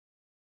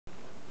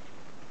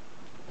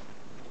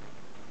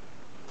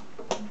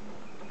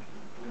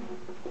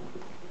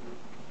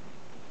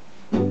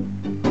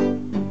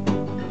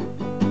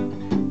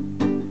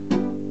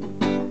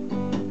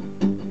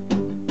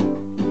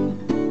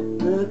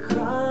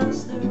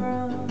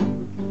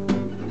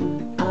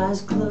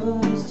eyes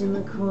closed in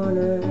the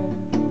corner,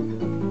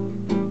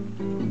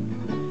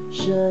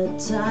 shut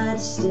tight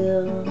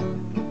still,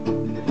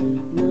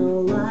 no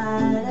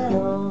light at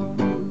all.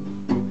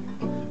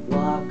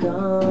 Walk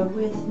on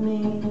with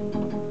me,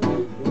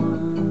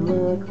 one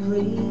look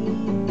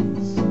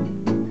please.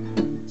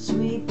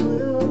 Sweet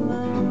blue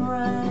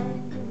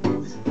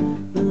moonrise,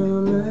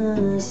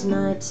 luminous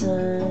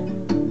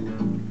nighttime.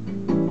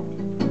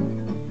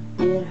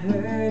 It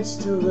hurts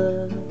to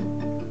look,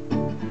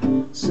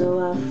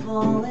 so I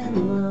fall in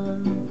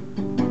love.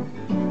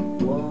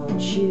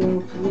 Won't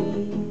you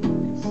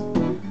please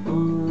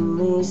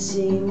only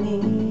see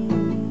me?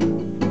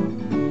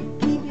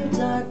 Keep your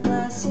dark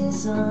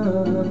glasses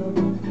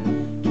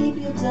on, keep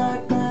your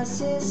dark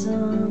glasses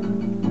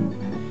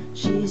on.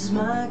 She's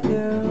my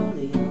girl,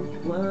 the only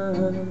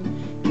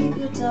one. Keep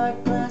your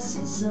dark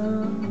glasses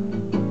on,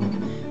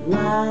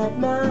 light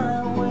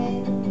my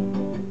way.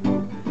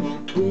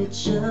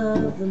 Witch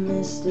of the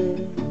mystic,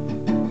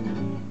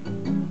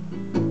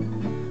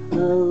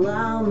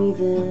 allow me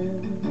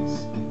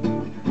this.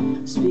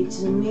 Speak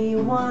to me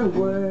one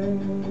word,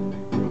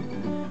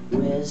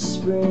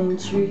 whispering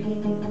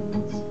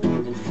trees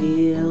and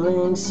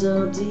feeling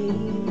so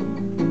deep.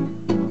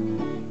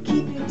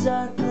 Keep your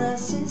dark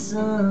glasses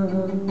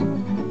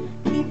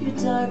on, keep your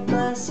dark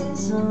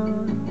glasses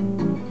on.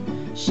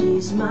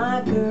 She's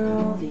my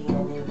girl, the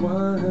only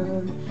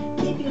one.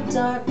 Keep your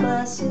dark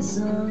glasses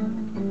on.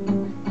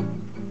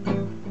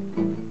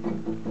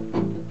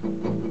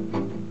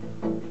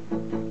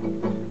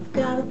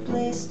 Got a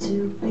place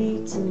to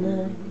be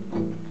tonight.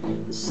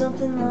 There's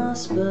something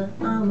lost, but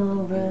I'm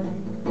alright.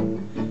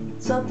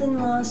 Something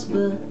lost,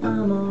 but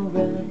I'm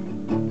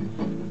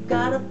alright.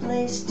 Got a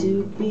place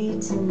to be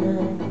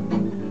tonight.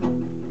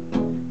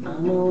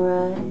 I'm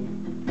alright,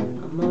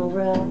 I'm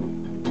alright,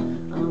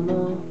 I'm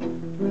alright.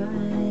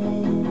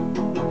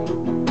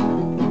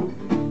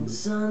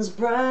 Sun's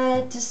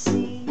bright to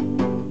see,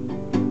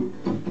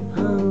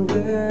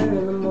 hunger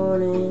in the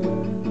morning.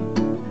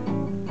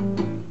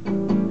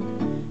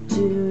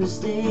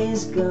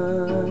 Tuesday's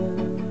gone,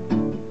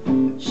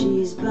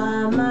 she's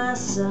by my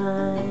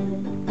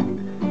side.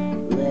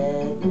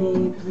 Let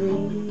me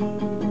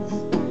please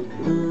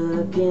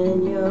look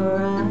in your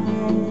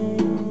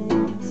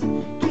eyes.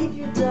 Keep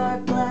your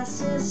dark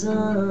glasses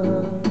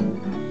on,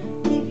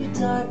 keep your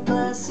dark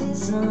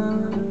glasses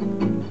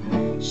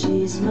on.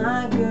 She's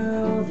my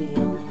girl, the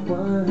only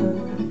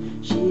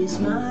one. She's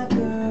my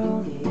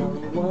girl, the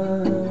only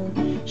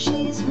one.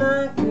 She's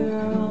my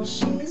girl,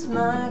 she's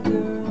my girl.